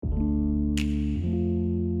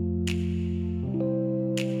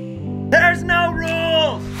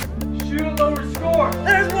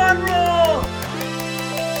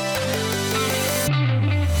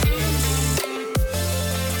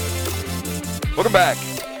Welcome back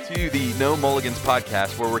to the No Mulligans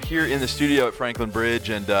podcast, where we're here in the studio at Franklin Bridge,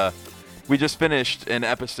 and we just finished an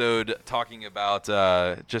episode talking about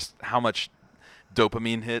just how much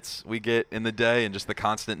dopamine hits we get in the day and just the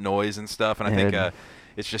constant noise and stuff. And I think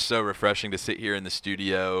it's just so refreshing to sit here in the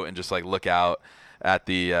studio and just like look out at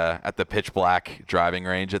the pitch black driving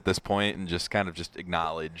range at this point and just kind of just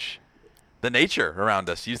acknowledge the nature around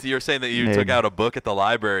us. You were saying that you took out a book at the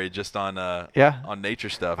library just on nature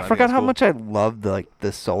stuff. I forgot how much I loved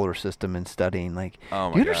the solar system and studying. Like, do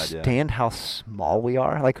you understand how small we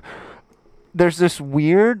are? Like, there's this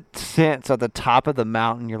weird sense at the top of the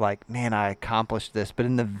mountain. You're like, man, I accomplished this. But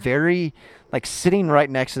in the very, like, sitting right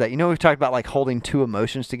next to that, we've talked about like holding two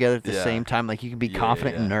emotions together at the same time. Like, you can be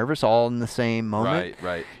confident and nervous all in the same moment.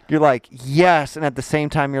 Right. You're like, yes, and at the same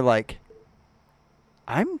time, you're like,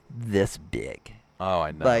 I'm this big. Oh,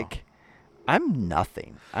 I know. Like, I'm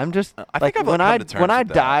nothing. I'm just I like think when I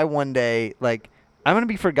die one day, like, I'm gonna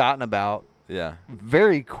be forgotten about. Yeah.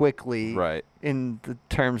 Very quickly. Right. In the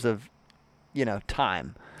terms of,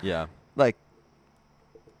 time. Yeah. Like,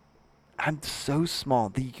 I'm so small.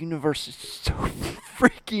 The universe is so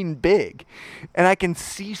freaking big, and I can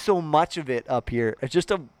see so much of it up here.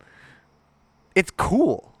 It's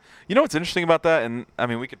cool. You know what's interesting about that? And, I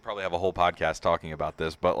mean, we could probably have a whole podcast talking about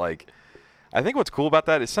this, but, like, I think what's cool about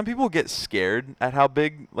that is some people get scared at how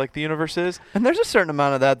big, like, the universe is. And there's a certain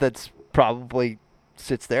amount of that that's probably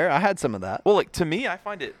sits there. I had some of that. Well, like, to me, I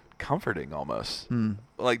find it comforting almost.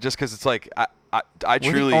 Like, just because it's like, I We're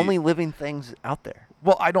truly... the only living things out there.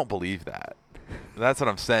 Well, I don't believe that. That's what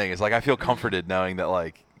I'm saying. Is like, I feel comforted knowing that,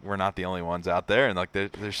 like, we're not the only ones out there, and like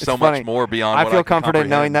there's so much more beyond what I can feel comforted comprehend.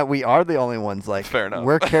 knowing that we are the only ones. Like, fair enough.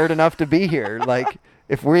 We're cared enough to be here. Like,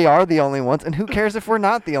 if we are the only ones, and who cares if we're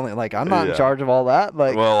not the only? Like, I'm not in charge of all that.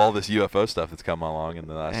 Like, well, all this UFO stuff that's come along in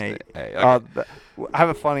the last day. Okay. I have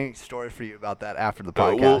a funny story for you about that after the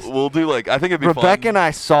podcast. We'll do, like, I think it'd be fun. Rebecca and I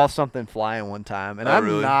saw something flying one time, and I'm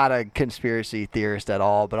really? not a conspiracy theorist at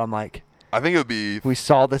all, but I'm like, I think it would be... We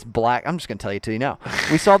saw this black... I'm just going to tell you to you now.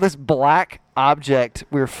 We saw this black object.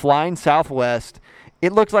 We were flying southwest.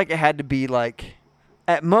 It looked like it had to be, like,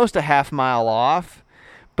 at most a half mile off.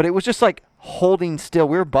 But it was just, like, holding still.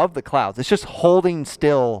 We were above the clouds. It's just holding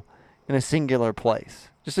still in a singular place.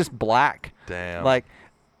 Just this black. Damn. Like,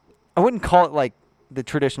 I wouldn't call it, like, the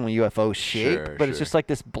traditional UFO shape. But it's just, like,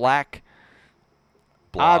 this black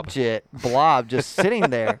blob just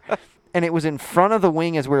sitting there. And it was in front of the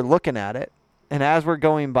wing as we were looking at it. And as we're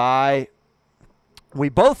going by, we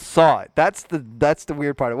both saw it. That's the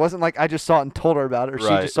weird part. It wasn't like I just saw it and told her about it, or she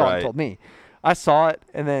just saw it and told me. I saw it,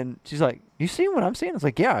 and then she's like, you seeing what I'm seeing? I was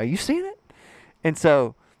like, yeah, are you seeing it? And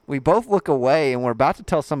so we both look away, and we're about to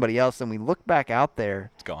tell somebody else, and we look back out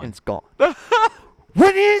there. It's gone. And it's gone.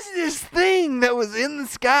 What is this thing that was in the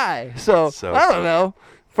sky? So I don't know.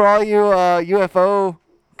 For all you UFO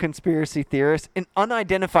conspiracy theorists, an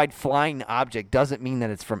unidentified flying object doesn't mean that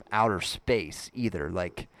it's from outer space either.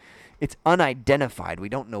 Like, it's unidentified. We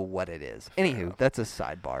don't know what it is. Anywho, that's a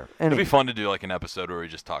sidebar. It'd be fun to do, like, an episode where we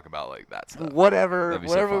just talk about, like, that stuff. Whatever we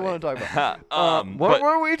want to talk about. What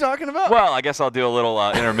were we talking about? Well, I guess I'll do a little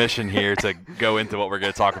intermission here to go into what we're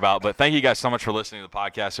going to talk about. But thank you guys so much for listening to the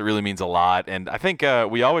podcast. It really means a lot. And I think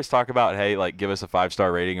we always talk about, hey, like, give us a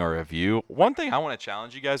 5-star rating or a review. One thing I want to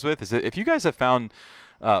challenge you guys with is that if you guys have found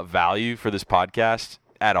value for this podcast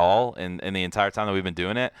at all in the entire time that we've been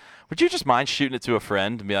doing it, would you just mind shooting it to a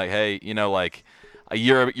friend and be like, hey, like,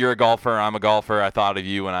 you're a golfer, I'm a golfer, I thought of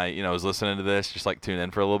you when I was listening to this, just like tune in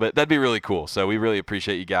for a little bit. That'd be really cool. So we really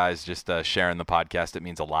appreciate you guys just sharing the podcast. It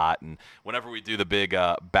means a lot. And whenever we do the big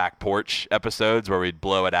back porch episodes where we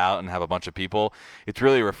blow it out and have a bunch of people, it's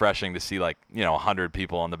really refreshing to see, like, 100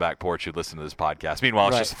 people on the back porch who listen to this podcast. Meanwhile,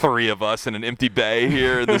 it's just 3 of us in an empty bay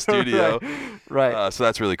here in the studio. Right. So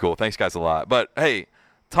that's really cool. Thanks guys a lot. But hey,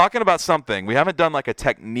 talking about something, we haven't done like a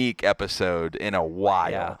technique episode in a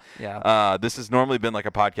while. Yeah. This has normally been like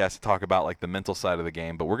a podcast to talk about like the mental side of the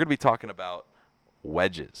game, but we're going to be talking about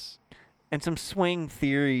wedges. And some swing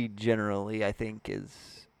theory generally, I think,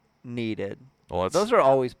 is needed. Well, those are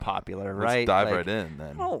always popular, right? Let's dive right in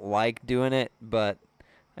then. I don't like doing it, but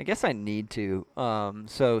I guess I need to.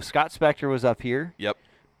 So Scott Spector was up here. Yep.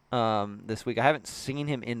 This week. I haven't seen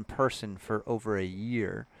him in person for over a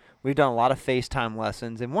year. We've done a lot of FaceTime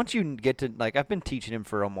lessons, and once you get to, like, I've been teaching him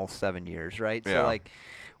for almost 7 years, right? Yeah. So, like,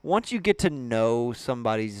 once you get to know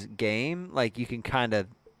somebody's game, like, you can kind of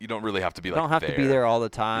you don't really have to be you don't have there. to be there all the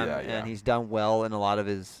time, Yeah. and he's done well in a lot of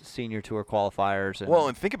his senior tour qualifiers.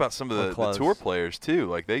 And think about some of the tour players too.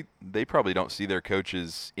 Like they probably don't see their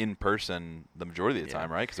coaches in person the majority of the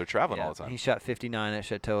time, right? Because they're traveling all the time. He shot 59 at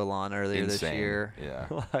Chateau Elan earlier this year. Yeah,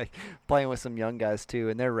 like playing with some young guys too,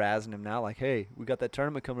 and they're razzing him now. Like, hey, we got that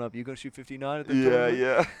tournament coming up. You gonna shoot 59 at the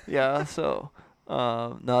tournament? Yeah. So,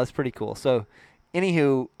 no, that's pretty cool. So.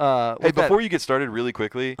 Anywho, hey, before you get started really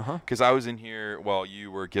quickly, because I was in here while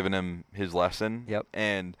you were giving him his lesson. Yep.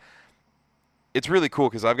 And it's really cool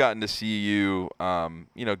because I've gotten to see you,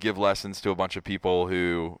 give lessons to a bunch of people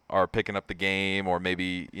who are picking up the game or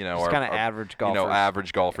maybe, are kind of average golfers.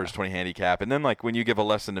 Average golfers, 20 handicap. And then, like, when you give a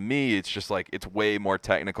lesson to me, it's just, like, it's way more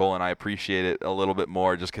technical, and I appreciate it a little bit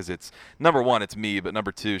more just because it's, number one, it's me, but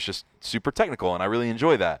number two, it's just super technical, and I really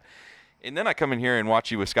enjoy that. And then I come in here and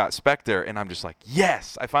watch you with Scott Spector, and I'm just like,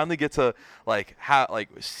 yes, I finally get to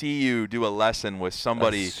see you do a lesson with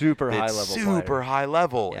somebody super high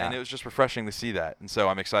level, yeah. And it was just refreshing to see that. And so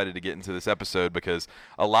I'm excited to get into this episode because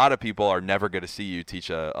a lot of people are never going to see you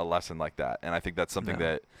teach a lesson like that, and I think that's something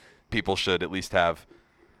that people should at least have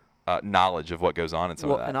knowledge of what goes on in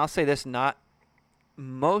some of that. And I'll say this: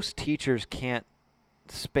 most teachers can't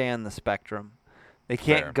span the spectrum. They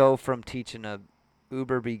can't go from teaching a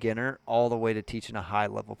uber beginner all the way to teaching a high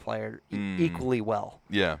level player equally well.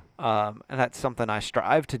 Yeah. And that's something I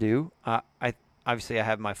strive to do. I obviously I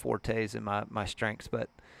have my fortes and my strengths, but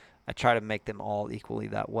I try to make them all equally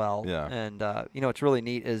that well. Yeah. And what's really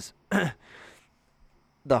neat is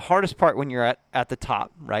the hardest part when you're at the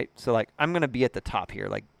top, right? So like I'm going to be at the top here.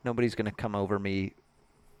 Like nobody's going to come over me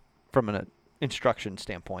from an instruction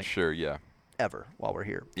standpoint. Sure, yeah. Ever while we're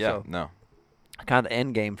here. Yeah, so, no. Kind of the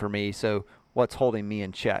end game for me. So what's holding me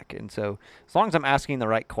in check. And so as long as I'm asking the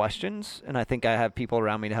right questions, and I think I have people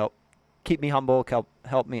around me to help keep me humble,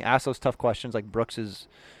 help me ask those tough questions, like Brooks is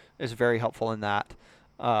very helpful in that,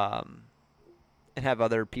 and have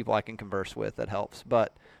other people I can converse with that helps.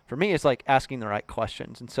 But for me, it's like asking the right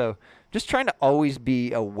questions. And so just trying to always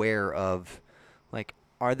be aware of, like,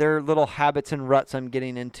 are there little habits and ruts I'm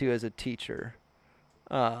getting into as a teacher?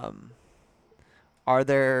 Are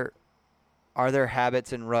there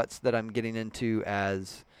habits and ruts that I'm getting into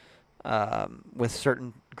as with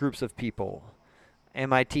certain groups of people?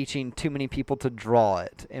 Am I teaching too many people to draw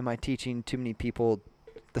it? Am I teaching too many people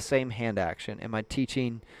the same hand action? Am I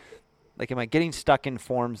getting stuck in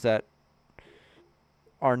forms that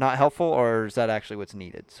are not helpful, or is that actually what's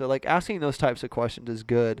needed? So like asking those types of questions is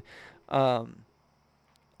good.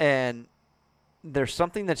 And there's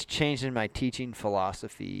something that's changed in my teaching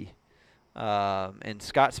philosophy. And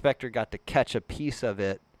Scott Spector got to catch a piece of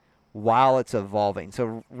it while it's evolving.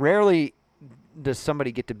 So rarely does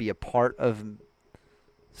somebody get to be a part of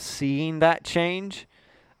seeing that change,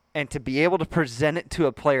 and to be able to present it to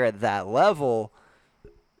a player at that level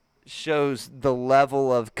shows the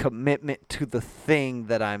level of commitment to the thing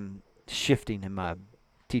that I'm shifting in my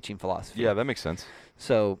teaching philosophy. Yeah, that makes sense.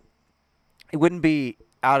 So it wouldn't be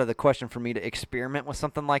out of the question for me to experiment with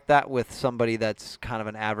something like that with somebody that's kind of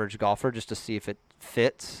an average golfer just to see if it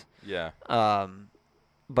fits. Yeah.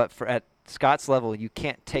 But at Scott's level, you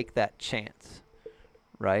can't take that chance,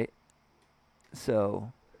 right?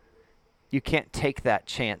 So you can't take that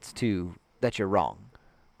chance that you're wrong,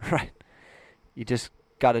 right? You just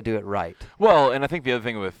got to do it right. Well, and I think the other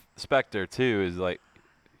thing with Spector too is like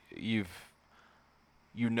you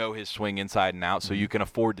know his swing inside and out, so you can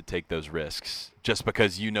afford to take those risks just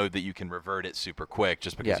because you know that you can revert it super quick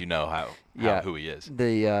just because you know who he is.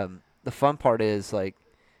 The fun part is like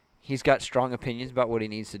he's got strong opinions about what he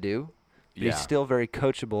needs to do, but he's still very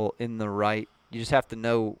coachable in the right. You just have to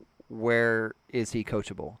know where is he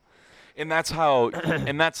coachable. And that's how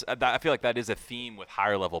I feel like that is a theme with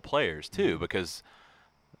higher level players too, because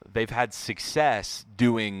they've had success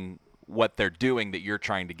doing what they're doing that you're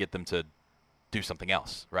trying to get them to do something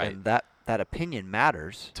else, right? And that opinion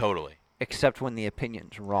matters. Totally. Except when the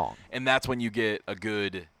opinion's wrong. And that's when you get a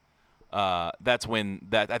good I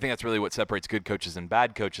think that's really what separates good coaches and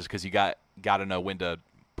bad coaches, because you got to know when to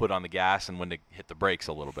put on the gas and when to hit the brakes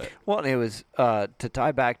a little bit. Well, and it was to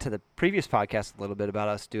tie back to the previous podcast a little bit about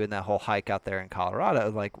us doing that whole hike out there in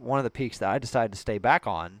Colorado, like one of the peaks that I decided to stay back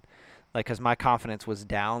on, like because my confidence was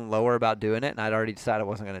down lower about doing it, and I'd already decided I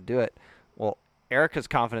wasn't going to do it. Well, Erica's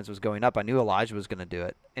confidence was going up. I knew Elijah was going to do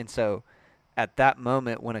it. And so at that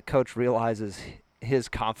moment, when a coach realizes his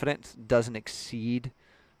confidence doesn't exceed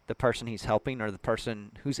the person he's helping or the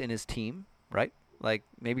person who's in his team, right? Like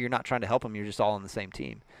maybe you're not trying to help them, you're just all on the same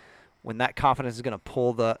team. When that confidence is going to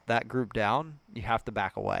pull that group down, you have to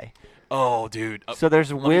back away. Oh, dude. So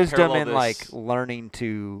there's wisdom in like learning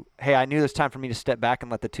to, hey, I knew it was time for me to step back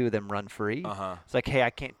and let the two of them run free. It's like, hey, I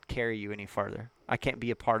can't carry you any farther. I can't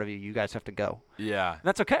be a part of you. You guys have to go. Yeah. And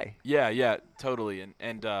that's okay. Yeah, totally.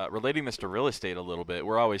 And relating this to real estate a little bit,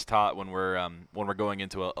 we're always taught when we're going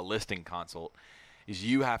into a listing consult is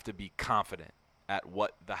you have to be confident at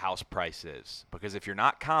what the house price is, because if you're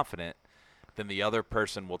not confident, then the other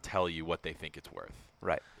person will tell you what they think it's worth.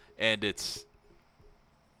 Right. And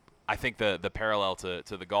I think the parallel to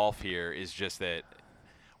the golf here is just that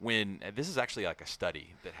and this is actually like a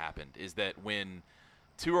study that happened, is that when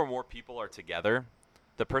two or more people are together,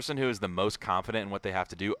 the person who is the most confident in what they have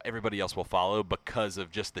to do, everybody else will follow because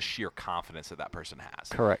of just the sheer confidence that person has.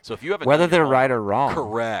 Correct. So if you have whether they're right or wrong.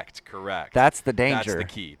 Correct. That's the danger.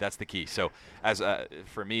 That's the key. So as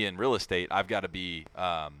for me in real estate, I've got to be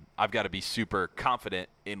super confident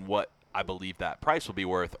in what I believe that price will be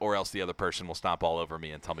worth, or else the other person will stomp all over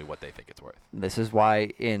me and tell me what they think it's worth. This is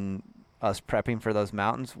why in us prepping for those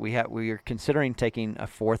mountains, we were considering taking a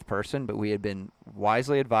fourth person, but we had been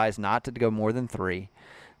wisely advised not to go more than 3,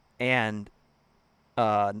 and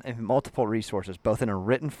multiple resources, both in a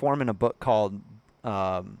written form in a book called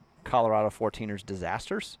Colorado 14ers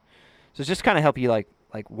Disasters. So it's just kind of help you like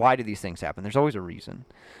why do these things happen? There's always a reason,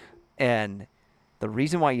 and the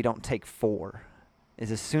reason why you don't take 4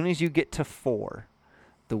 is as soon as you get to 4,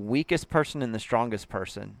 the weakest person and the strongest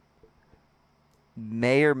person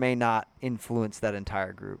may or may not influence that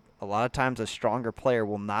entire group. A lot of times a stronger player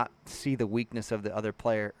will not see the weakness of the other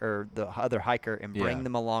player or the other hiker and bring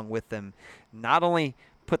them along with them. Not only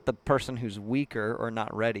put the person who's weaker or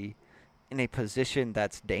not ready in a position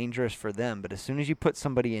that's dangerous for them, but as soon as you put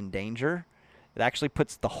somebody in danger, it actually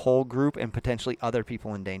puts the whole group and potentially other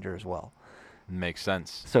people in danger as well. Makes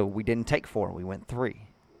sense. So we didn't take 4, we went 3.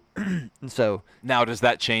 And so now, does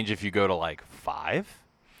that change if you go to like 5?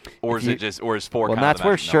 Or is is 4? Well, that's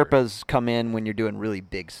where Sherpas come in when you're doing really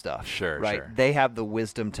big stuff. Sure, right? Sure. They have the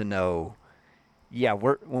wisdom to know,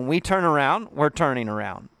 when we turn around, we're turning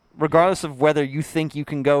around. Regardless of whether you think you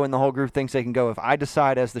can go and the whole group thinks they can go. If I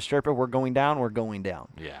decide as the Sherpa we're going down, we're going down.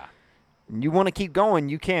 Yeah. And you want to keep going,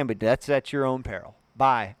 you can, but that's at your own peril.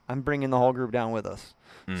 Bye. I'm bringing the whole group down with us.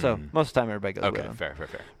 So most of the time everybody goes with them. Fair.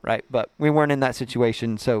 Right, but we weren't in that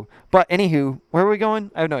situation. So, but anywho, where are we going?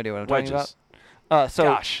 I have no idea what I'm talking about.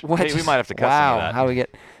 Gosh, hey, we might have to cut some of that. How we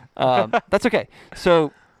get that's okay.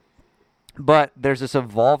 So, but there's this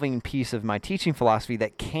evolving piece of my teaching philosophy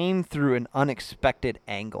that came through an unexpected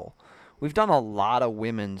angle. We've done a lot of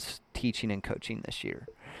women's teaching and coaching this year.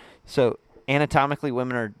 So anatomically,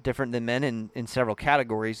 women are different than men in several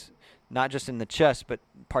categories, not just in the chest, but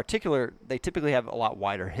they typically have a lot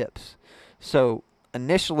wider hips. So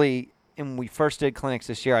initially, when we first did clinics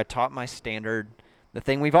this year, I taught my standard, the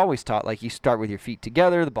thing we've always taught, like you start with your feet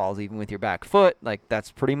together, the ball's even with your back foot. Like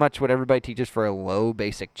that's pretty much what everybody teaches for a low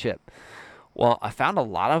basic chip. Well, I found a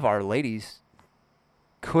lot of our ladies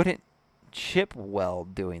couldn't chip well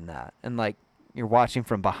doing that. And like you're watching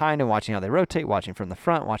from behind and watching how they rotate, watching from the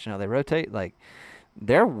front, watching how they rotate, like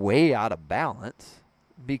they're way out of balance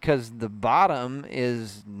because the bottom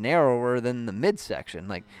is narrower than the midsection.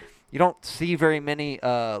 Like you don't see very many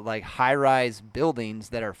like high-rise buildings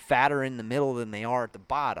that are fatter in the middle than they are at the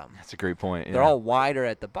bottom. That's a great point. Yeah. They're all wider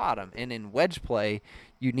at the bottom. And in wedge play,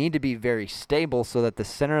 you need to be very stable so that the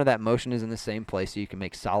center of that motion is in the same place so you can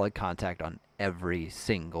make solid contact on every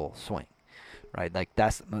single swing, right? Like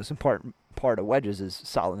that's the most important part of wedges is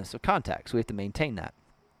solidness of contact. So we have to maintain that.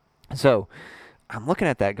 So I'm looking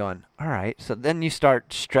at that going, all right. So then you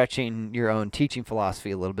start stretching your own teaching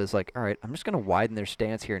philosophy a little bit. It's like, all right, I'm just going to widen their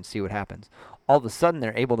stance here and see what happens. All of a sudden,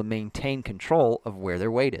 they're able to maintain control of where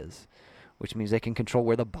their weight is, which means they can control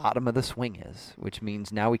where the bottom of the swing is, which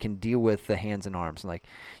means now we can deal with the hands and arms. Like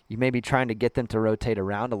you may be trying to get them to rotate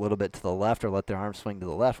around a little bit to the left or let their arms swing to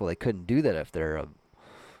the left. Well, they couldn't do that if they're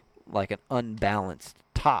like an unbalanced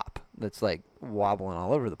top that's like wobbling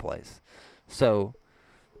all over the place. So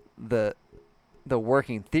the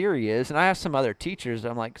working theory is, and I have some other teachers,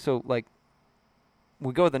 I'm like, so like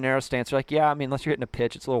we go with the narrow stance. They're like, yeah, I mean, unless you're hitting a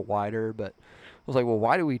pitch, it's a little wider. But I was like, well,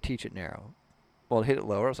 why do we teach it narrow? Well, hit it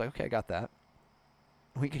lower. I was like, okay, I got that.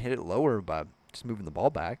 We can hit it lower by just moving the ball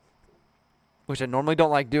back, which I normally don't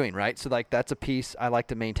like doing, right? So like that's a piece I like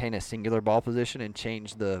to maintain a singular ball position and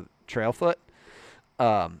change the trail foot.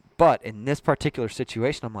 But in this particular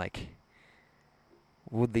situation, I'm like,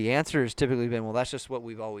 well, the answer has typically been, well, that's just what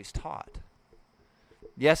we've always taught.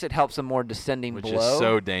 Yes, it helps a more descending blow. Which is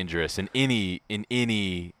so dangerous in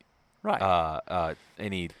any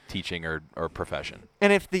any teaching or profession.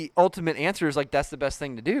 And if the ultimate answer is like that's the best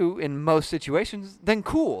thing to do in most situations, then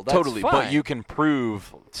cool. That's totally. fine. But you can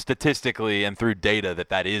prove statistically and through data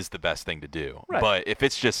that is the best thing to do. Right. But if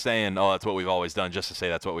it's just saying, oh, that's what we've always done, just to say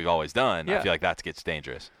that's what we've always done, I feel like that gets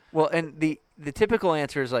dangerous. Well, and the typical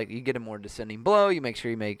answer is like you get a more descending blow, you make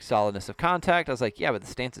sure you make solidness of contact. I was like, yeah, but the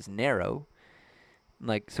stance is narrow.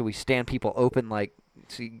 Like, so we stand people open, like,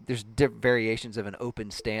 see, there's variations of an open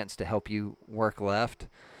stance to help you work left.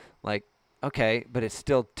 Like, okay, but it's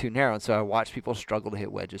still too narrow. And so I watch people struggle to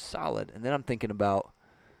hit wedges solid. And then I'm thinking about,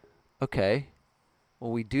 okay,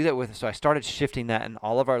 well, we do that with, so I started shifting that in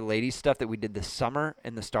all of our ladies stuff that we did this summer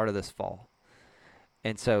and the start of this fall.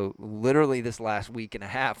 And so literally this last week and a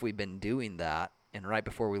half, we've been doing that. And right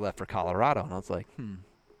before we left for Colorado, and I was like,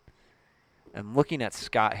 I'm looking at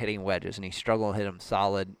Scott hitting wedges, and he's struggling to hit them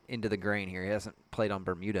solid into the grain here. He hasn't played on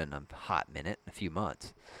Bermuda in a hot minute, a few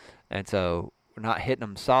months. And so we're not hitting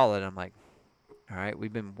them solid. I'm like, all right,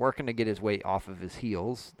 we've been working to get his weight off of his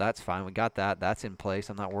heels. That's fine. We got that. That's in place.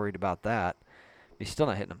 I'm not worried about that. He's still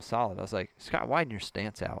not hitting them solid. I was like, Scott, widen your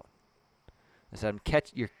stance out. I said,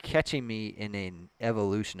 you're catching me in an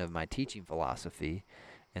evolution of my teaching philosophy,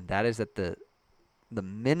 and that is that the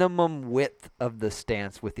minimum width of the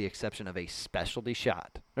stance, with the exception of a specialty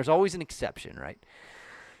shot. There's always an exception, right?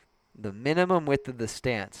 The minimum width of the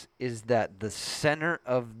stance is that the center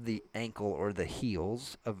of the ankle or the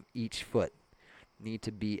heels of each foot need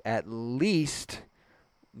to be at least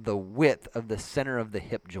the width of the center of the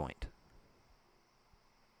hip joint.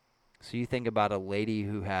 So you think about a lady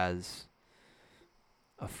who has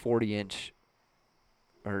a 40-inch,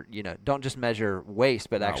 or, don't just measure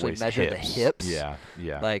waist, but actually measure the hips. Yeah.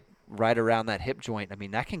 Like right around that hip joint. I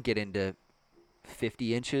mean, that can get into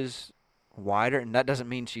 50 inches wider, and that doesn't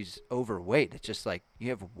mean she's overweight. It's just like you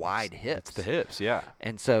have wide hips. It's the hips, yeah.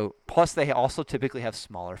 And so, plus they also typically have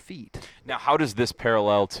smaller feet. Now, how does this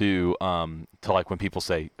parallel to like when people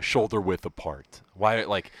say shoulder width apart? Why,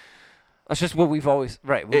 like... That's just what we've always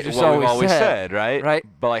we've always said, right? Right.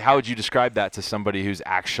 But like, how would you describe that to somebody who's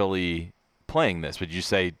actually playing this? Would you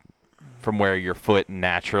say from where your foot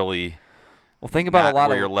naturally, think about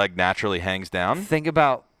where your leg naturally hangs down? Think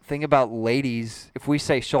about ladies. If we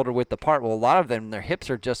say shoulder width apart, well, a lot of them, their hips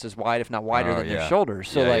are just as wide, if not wider, than their shoulders.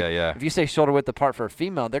 So if you say shoulder width apart for a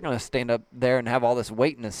female, they're going to stand up there and have all this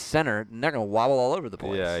weight in the center, and they're going to wobble all over the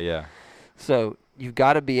place. Yeah. So you've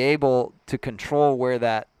got to be able to control where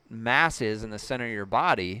that mass is in the center of your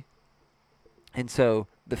body, and so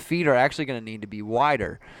the feet are actually going to need to be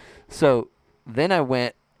wider. So then I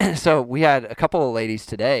went, so we had a couple of ladies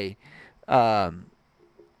today. If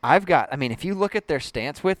you look at their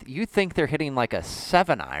stance width, you think they're hitting like a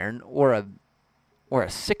 7-iron or a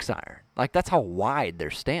 6-iron. Like, that's how wide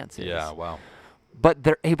their stance is. Yeah, wow. But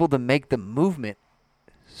they're able to make the movement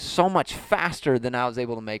so much faster than I was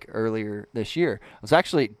able to make earlier this year. I was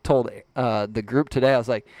actually told the group today, I was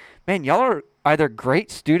like, man, y'all are either great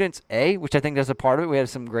students, A, which I think is a part of it. We had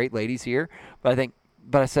some great ladies here. But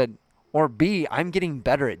I said, or B, I'm getting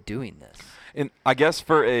better at doing this. And I guess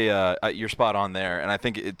for you're spot on there. And I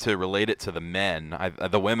think to relate it to the men,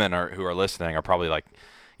 the women who are listening are probably like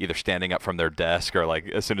either standing up from their desk or like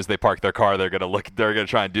as soon as they park their car, they're gonna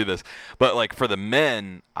try and do this. But like for the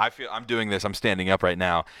men, I feel I'm doing this. I'm standing up right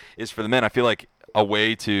now. Is for the men, I feel like a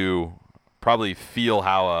way to probably feel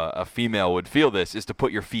how a female would feel this is to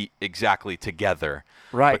put your feet exactly together.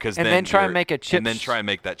 Right. Because then try and make a chip. And then try and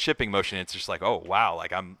make that chipping motion. It's just like, oh wow,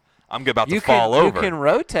 like I'm about to fall over. You can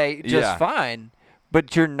rotate just fine,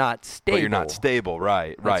 but you're not stable. But you're not stable,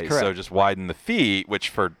 right? That's right. correct. So just widen the feet, which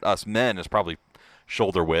for us men is probably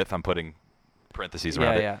shoulder width. I'm putting parentheses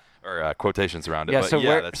around it, or quotations around it. Yeah.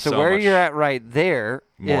 But so where you're at right there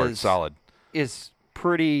more solid is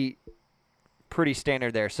pretty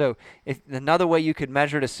standard there. So if another way you could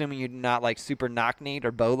measure it, assuming you're not like super knock-kneed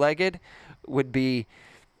or bow-legged, would be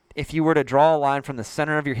if you were to draw a line from the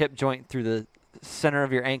center of your hip joint through the center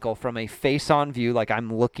of your ankle from a face-on view, like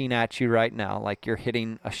I'm looking at you right now, like you're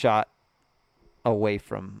hitting a shot away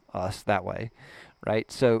from us that way, right?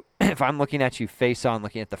 So if I'm looking at you face-on,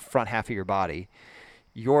 looking at the front half of your body,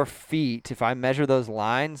 your feet, if I measure those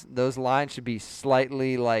lines should be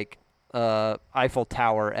slightly like Eiffel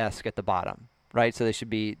Tower-esque at the bottom, right? So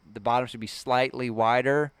the bottom should be slightly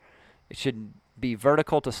wider. It should be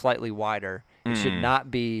vertical to slightly wider. It should not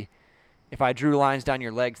be, if I drew lines down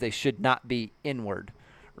your legs, they should not be inward,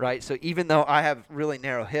 right? So even though I have really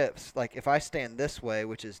narrow hips, like if I stand this way,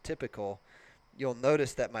 which is typical, you'll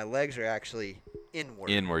notice that my legs are actually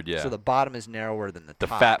inward. Inward, yeah. So the bottom is narrower than the top. The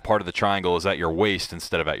fat part of the triangle is at your waist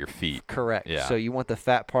instead of at your feet. Correct. Yeah. So you want the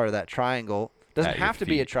fat part of that triangle Doesn't have to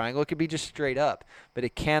be a triangle. It could be just straight up, but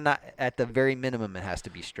it cannot. At the very minimum, it has to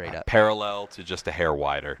be straight up, parallel to just a hair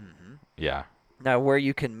wider. Mm-hmm. Yeah. Now, where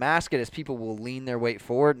you can mask it is people will lean their weight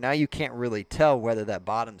forward. Now you can't really tell whether that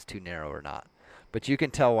bottom's too narrow or not. But you can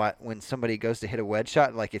tell when somebody goes to hit a wedge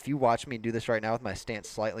shot. Like if you watch me do this right now with my stance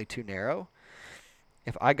slightly too narrow,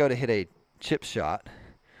 if I go to hit a chip shot,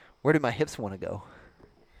 where do my hips want to go?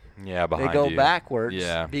 Yeah, behind They go you. backwards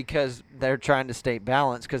because they're trying to stay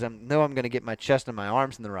balanced because I know I'm going to get my chest and my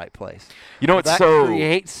arms in the right place. You know, that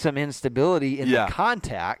creates some instability in the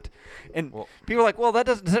contact. And people are like, well,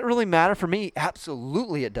 does it really matter for me?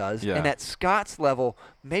 Absolutely it does. Yeah. And at Scott's level,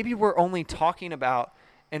 maybe we're only talking about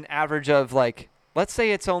an average of like, let's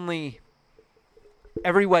say it's only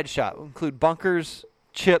every wedge shot will include bunkers,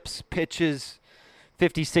 chips, pitches,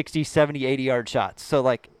 50, 60, 70, 80-yard shots. So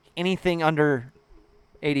like anything under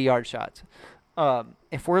 80-yard shots.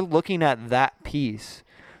 If we're looking at that piece,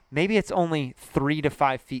 maybe it's only 3 to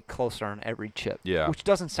 5 feet closer on every chip, which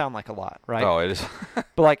doesn't sound like a lot, right? Oh, it is.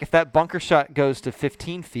 But like if that bunker shot goes to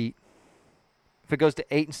 15 feet, if it goes to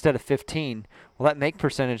 8 instead of 15, well, that make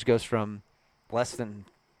percentage goes from less than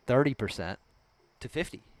 30% to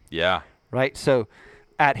 50. Yeah. Right? So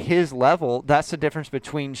at his level, that's the difference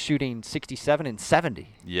between shooting 67 and 70.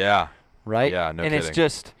 Yeah. Right? Yeah, no kidding. And it's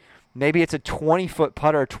just maybe it's a 20-foot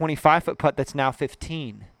putt or a 25-foot putt that's now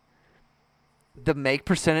 15. The make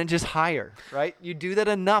percentage is higher, right? You do that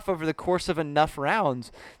enough over the course of enough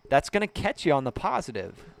rounds, that's going to catch you on the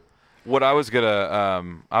positive. What I was going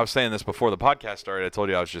to I was saying this before the podcast started. I told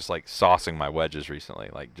you I was just like saucing my wedges recently.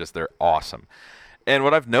 Like just they're awesome. And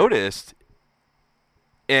what I've noticed,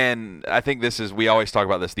 and I think this is, we always talk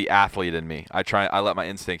about this, the athlete in me. I let my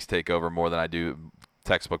instincts take over more than I do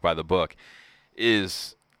textbook by the book,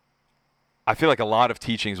 is I feel like a lot of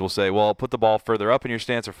teachings will say, well, put the ball further up in your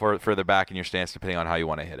stance or further back in your stance depending on how you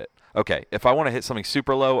want to hit it. Okay, if I want to hit something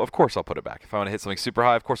super low, of course I'll put it back. If I want to hit something super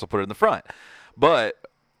high, of course I'll put it in the front. But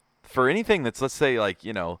for anything that's, let's say, like,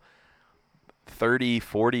 30,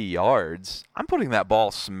 40 yards, I'm putting that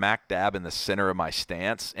ball smack dab in the center of my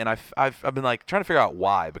stance, and I've been like trying to figure out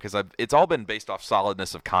why, because it's all been based off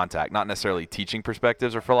solidness of contact, not necessarily teaching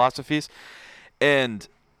perspectives or philosophies. And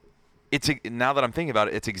now that I'm thinking about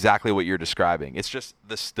it, it's exactly what you're describing. It's just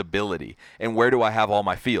the stability. And where do I have all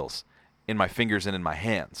my feels? In my fingers and in my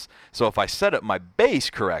hands. So if I set up my base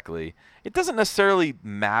correctly, it doesn't necessarily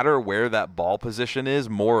matter where that ball position is,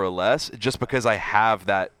 more or less, just because I have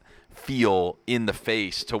that feel in the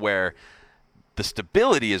face to where the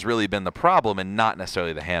stability has really been the problem and not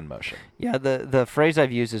necessarily the hand motion. Yeah, the phrase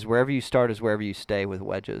I've used is wherever you start is wherever you stay with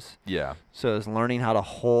wedges. Yeah. So it's learning how to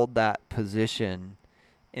hold that position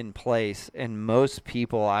in place. And most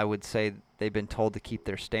people, I would say, they've been told to keep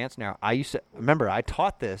their stance. Now, I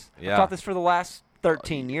taught this. Yeah. I taught this for the last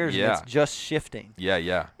 13 years, and it's just shifting.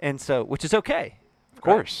 Yeah. And so, which is okay. Of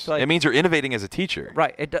course. Right? So it means you're innovating as a teacher.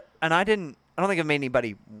 Right. And I don't think it made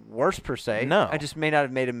anybody worse per se. No. I just may not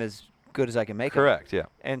have made them as good as I can make them. Correct, yeah.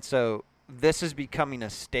 And so this is becoming a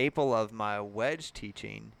staple of my wedge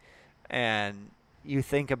teaching. And you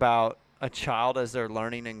think about a child as they're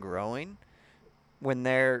learning and growing. When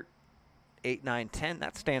they're 8, 9, 10,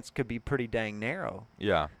 that stance could be pretty dang narrow.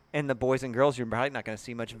 Yeah. And the boys and girls, you're probably not going to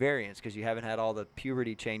see much variance because you haven't had all the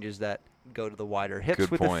puberty changes that go to the wider hips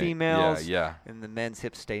Good with point. the females. Yeah. And the men's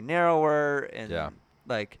hips stay narrower. And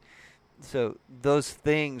so those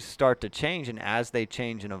things start to change. And as they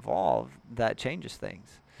change and evolve, that changes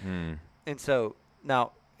things. Mm. And so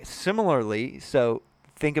now, similarly, so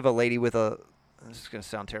think of a lady with this is going to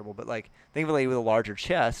sound terrible, but like think of a lady with a larger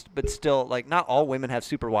chest, but still, like, not all women have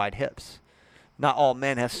super wide hips. Not all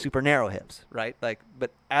men have super narrow hips, right? Like, but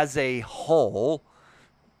as a whole,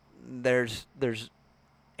 there's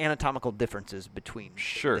anatomical differences between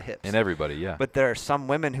the hips. In everybody, yeah. But there are some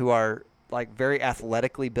women who are like very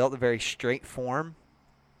athletically built, a very straight form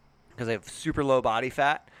because they have super low body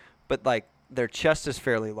fat, but like their chest is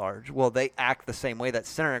fairly large. Well, they act the same way. That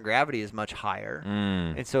center of gravity is much higher,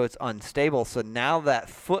 and so it's unstable. So now that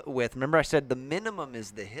foot width, remember I said the minimum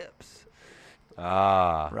is the hips.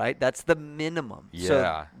 Right? That's the minimum. Yeah.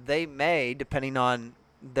 So they may, depending on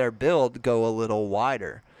their build, go a little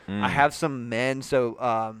wider. I have some men, so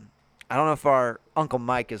I don't know if our Uncle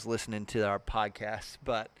Mike is listening to our podcast,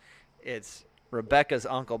 but it's Rebecca's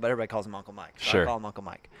uncle, but everybody calls him Uncle Mike. So Sure. I call him Uncle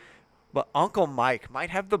Mike. But Uncle Mike might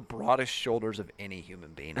have the broadest shoulders of any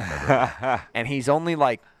human being I've ever met. And he's only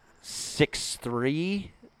like 6'3",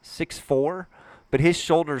 6'4", but his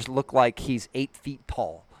shoulders look like he's 8 feet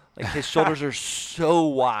tall. Like his shoulders are so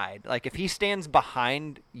wide. Like if he stands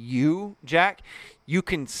behind you, Jack, you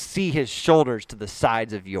can see his shoulders to the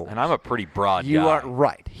sides of yours. And I'm a pretty broad guy. You are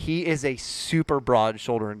right. He is a super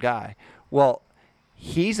broad-shouldered guy. Well,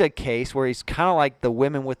 he's a case where he's kind of like the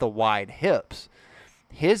women with the wide hips.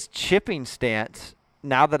 His chipping stance,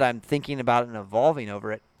 now that I'm thinking about it and evolving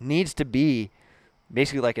over it, needs to be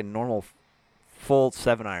basically like a normal full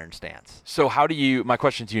 7-iron stance. So how do you – my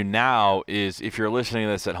question to you now is if you're listening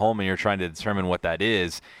to this at home and you're trying to determine what that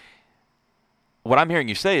is, what I'm hearing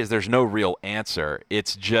you say is there's no real answer.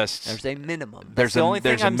 It's just – there's a minimum. There's the only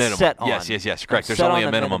thing I'm minimum. set on. Yes, correct. I'm There's only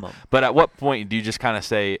a minimum. But at what point do you just kind of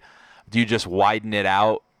say – do you just widen it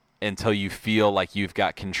out until you feel like you've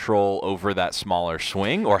got control over that smaller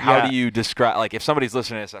swing? Or how do you describe – like if somebody's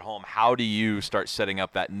listening to this at home, how do you start setting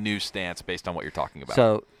up that new stance based on what you're talking about?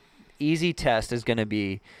 So easy test is going to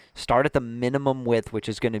be start at the minimum width, which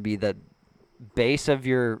is going to be the base of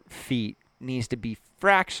your feet needs to be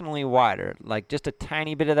fractionally wider, like just a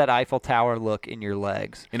tiny bit of that Eiffel Tower look in your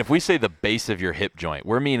legs. And if we say the base of your hip joint,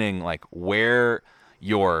 we're meaning like where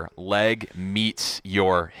your leg meets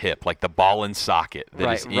your hip, like the ball and socket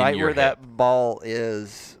that is in your hip. Right where that ball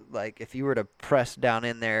is. Like if you were to press down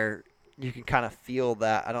in there, you can kind of feel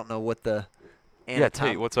that. I don't know what the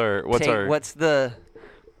Tate, what's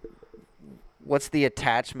the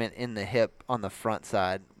attachment in the hip on the front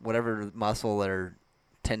side, whatever muscle or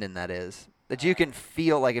tendon that is, that you can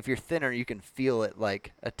feel. Like if you're thinner, you can feel it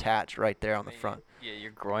like attached right there on the front. Yeah,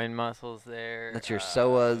 your groin muscles there. That's your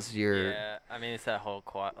psoas, your... Yeah, I mean, it's that whole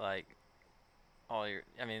quad, like, all your...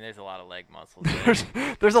 I mean, there's a lot of leg muscles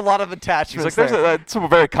there. There's a lot of attachments. He's like, that's a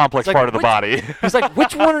very complex part of the body. He's like,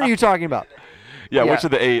 which one are you talking about? Yeah, which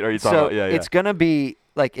of the 8 are you talking about? Yeah, it's going to be,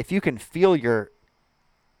 like, if you can feel your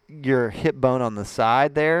hip bone on the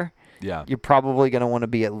side there, you're probably going to want to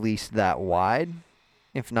be at least that wide,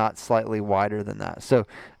 if not slightly wider than that. So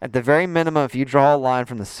at the very minimum, if you draw a line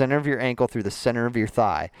from the center of your ankle through the center of your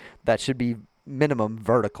thigh, that should be minimum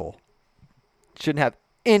vertical. Shouldn't have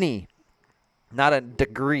any, not a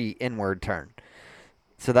degree inward turn.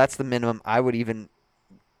 So that's the minimum. I would even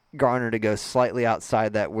garner to go slightly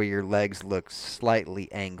outside that where your legs look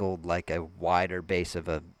slightly angled like a wider base of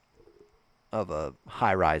a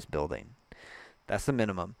high-rise building. That's the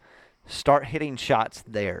minimum. Start hitting shots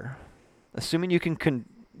there. Assuming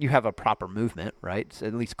you have a proper movement, right? So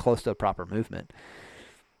at least close to a proper movement.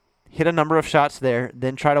 Hit a number of shots there,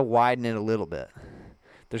 then try to widen it a little bit.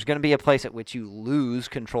 There's going to be a place at which you lose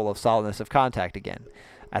control of solidness of contact again.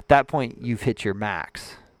 At that point, you've hit your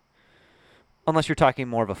max. Unless you're talking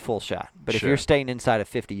more of a full shot. But if you're staying inside of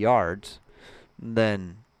 50 yards,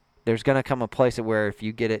 then there's going to come a place at where if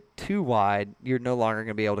you get it too wide, you're no longer going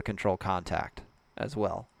to be able to control contact as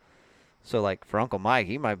well. So, like, for Uncle Mike,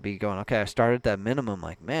 he might be going, okay, I started at that minimum.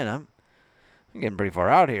 Like, man, I'm getting pretty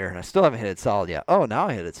far out here, and I still haven't hit it solid yet. Oh, now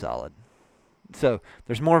I hit it solid. So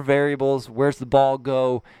there's more variables. Where's the ball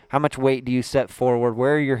go? How much weight do you set forward?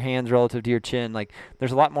 Where are your hands relative to your chin? Like,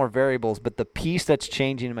 there's a lot more variables, but the piece that's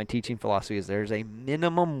changing in my teaching philosophy is there's a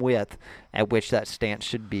minimum width at which that stance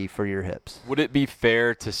should be for your hips. Would it be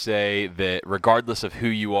fair to say that regardless of who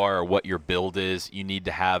you are or what your build is, you need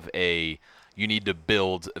to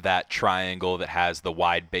build that triangle that has the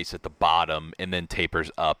wide base at the bottom and then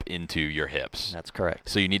tapers up into your hips? That's correct.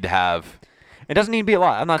 So you need to have... It doesn't need to be a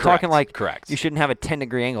lot. I'm not talking like you shouldn't have a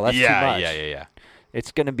 10-degree angle. That's too much. Yeah.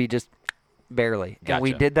 It's going to be just barely. Gotcha. And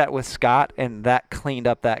we did that with Scott, and that cleaned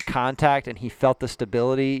up that contact, and he felt the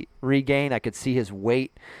stability regain. I could see his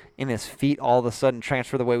weight in his feet all of a sudden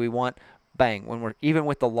transfer the way we want. Bang. When we're even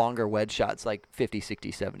with the longer wedge shots, like 50, 60,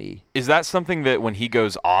 70. Is that something that when he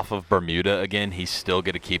goes off of Bermuda again, he's still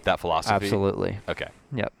going to keep that philosophy? Absolutely. Okay.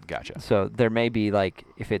 Yep. Gotcha. So there may be, like,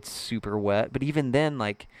 if it's super wet, but even then,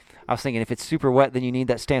 like, I was thinking if it's super wet, then you need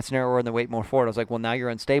that stance narrower and the weight more forward. I was like, well, now you're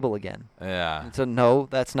unstable again. Yeah. And so, no,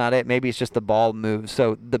 that's not it. Maybe it's just the ball moves.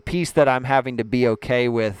 So the piece that I'm having to be okay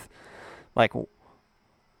with, like, all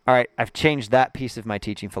right, I've changed that piece of my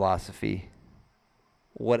teaching philosophy.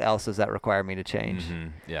 What else does that require me to change? Mm-hmm.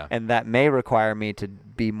 Yeah. And that may require me to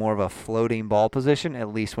be more of a floating ball position, at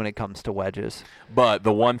least when it comes to wedges. But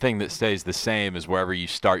the one thing that stays the same is wherever you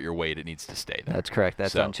start your weight, it needs to stay there. That's correct.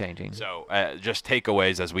 That's unchanging. So just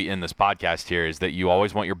takeaways as we end this podcast here is that you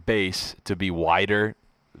always want your base to be wider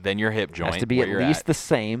than your hip joint. It has to be at least the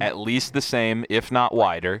same. At least the same, if not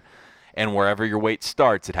wider. And wherever your weight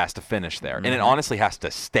starts, it has to finish there. Mm-hmm. And it honestly has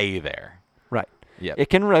to stay there. Right. Yep. It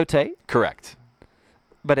can rotate. Correct.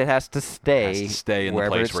 But it has to stay. It has to stay in the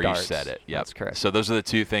place where you set it. Yep. That's correct. So those are the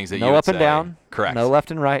two things that you would would say. No up and down. Correct. No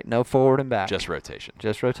left and right. No forward and back. Just rotation.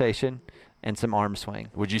 Just rotation. and some arm swing.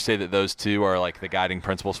 Would you say that those two are like the guiding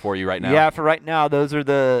principles for you right now? Yeah, for right now, those are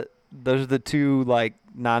the two like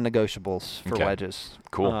non-negotiables for wedges.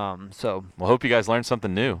 Cool. So well, hope you guys learned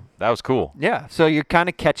something new. That was cool. Yeah. So you're kind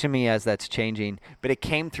of catching me as that's changing, but it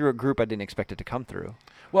came through a group I didn't expect it to come through.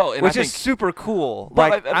 Well, and which is super cool. Well,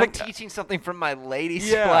 like I I'm teaching something from my ladies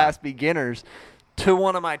class beginners to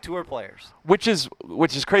one of my tour players. Which is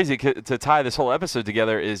crazy to tie this whole episode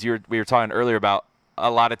together. Is we were talking earlier about a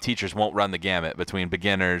lot of teachers won't run the gamut between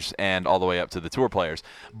beginners and all the way up to the tour players.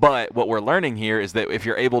 But what we're learning here is that if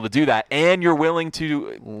you're able to do that and you're willing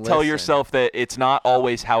to tell yourself that it's not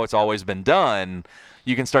always how it's always been done,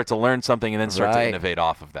 you can start to learn something and then start to innovate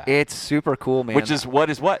off of that. It's super cool, man. Which is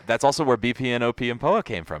what? That's also where BP and OP and POA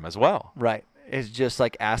came from as well. Right. It's just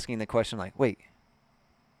like asking the question like, wait,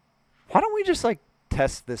 why don't we just like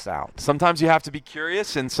test this out? Sometimes you have to be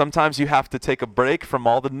curious, and sometimes you have to take a break from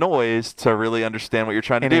all the noise to really understand what you're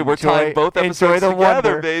trying to do. We're tying both episodes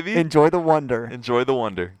together, baby. Enjoy the wonder. Enjoy the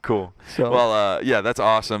wonder. Cool. Well, yeah, that's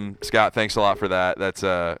awesome. Scott, thanks a lot for that.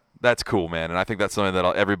 That's cool, man, and I think that's something that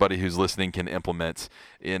everybody who's listening can implement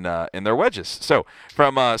in their wedges. So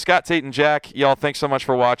from Scott, Tate, and Jack, y'all, thanks so much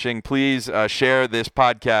for watching. Please share this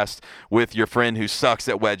podcast with your friend who sucks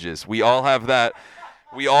at wedges. We all have that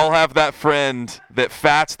friend that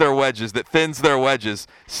fats their wedges, that thins their wedges.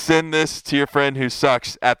 Send this to your friend who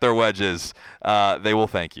sucks at their wedges. They will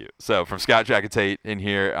thank you. So from Scott, Jack, and Tate in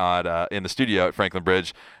here in the studio at Franklin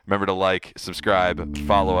Bridge, remember to like, subscribe,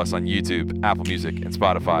 follow us on YouTube, Apple Music, and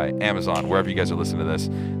Spotify, Amazon, wherever you guys are listening to this.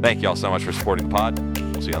 Thank you all so much for supporting the pod.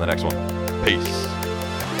 We'll see you on the next one. Peace.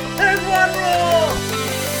 There's one rule.